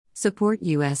Support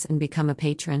us and become a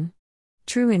patron.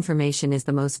 True information is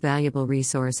the most valuable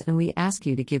resource and we ask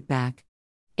you to give back.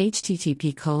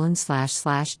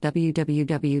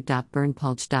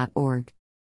 http://www.burnpulch.org.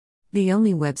 The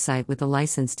only website with a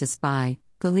license to spy,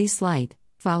 police light.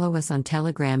 Follow us on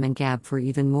Telegram and Gab for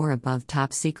even more above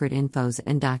top secret infos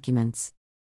and documents.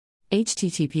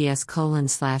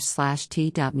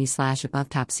 https://t.me/above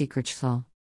top secret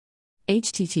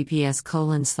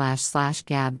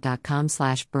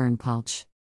https://gab.com/burnpulch.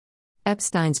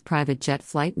 Epstein's private jet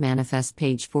flight manifest,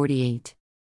 page 48.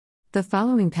 The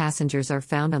following passengers are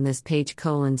found on this page: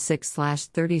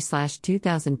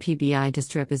 6/30/2000 PBI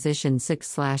Disreposition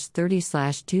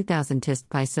 6/30/2000 Tist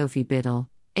Pi Sophie Biddle,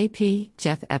 AP,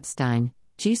 Jeff Epstein,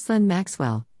 Ghislaine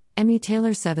Maxwell, Emmy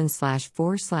Taylor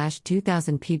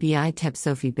 7/4/2000 PBI Teb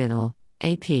Sophie Biddle,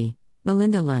 AP,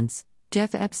 Melinda Luntz,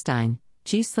 Jeff Epstein,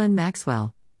 Ghislaine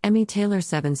Maxwell, Emmy Taylor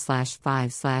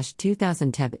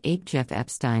 7/5/2000 Teb 8 Jeff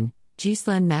Epstein,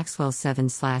 Ghislaine Maxwell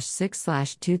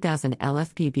 7/6/2000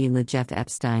 LFPB Le Jeff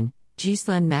Epstein,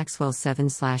 Ghislaine Maxwell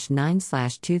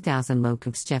 7/9/2000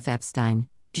 Locux Jeff Epstein,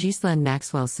 Ghislaine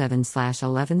Maxwell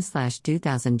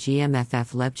 7/11/2000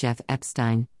 GMFF Leb Jeff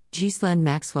Epstein, Ghislaine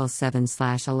Maxwell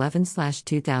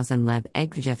 7/11/2000 Leb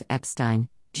Egg Jeff Epstein,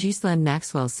 Ghislaine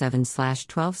Maxwell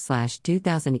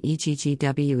 7/12/2000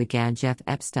 EGGW Agad Jeff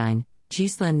Epstein,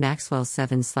 Ghislaine Maxwell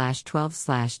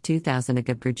 7/12/2000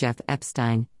 Agabr Jeff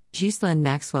Epstein, Ghislaine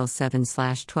Maxwell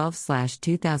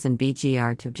 7/12/2000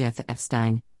 BGR to Jeff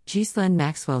Epstein, Ghislaine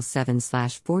Maxwell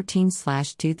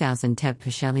 7/14/2000 Teb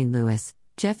Pasheli Lewis,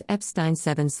 Jeff Epstein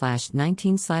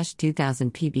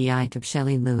 7/19/2000 PBI to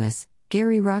Pasheli Lewis,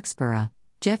 Gary Roxborough,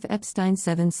 Jeff Epstein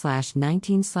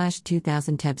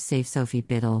 7/19/2000 Teb Safe Sophie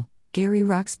Biddle, Gary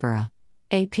Roxborough,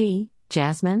 AP,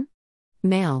 Jasmine?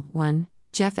 Male 1,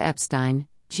 Jeff Epstein,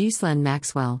 Ghislaine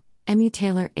Maxwell, Emmy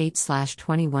Taylor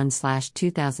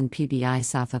 8/21/2000 PBI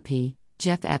Safa P,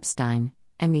 Jeff Epstein,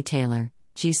 Emmy Taylor,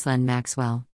 Ghislaine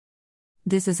Maxwell.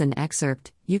 This is an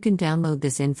excerpt. You can download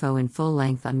this info in full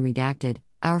length unredacted,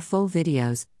 our full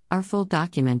videos, our full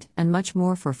document, and much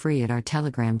more for free at our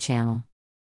Telegram channel.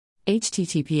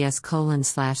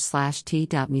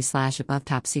 https://t.me/above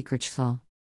top secret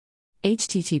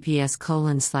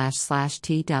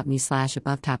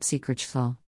https://t.me/above top secret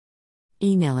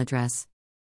Email address.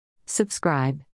 Subscribe.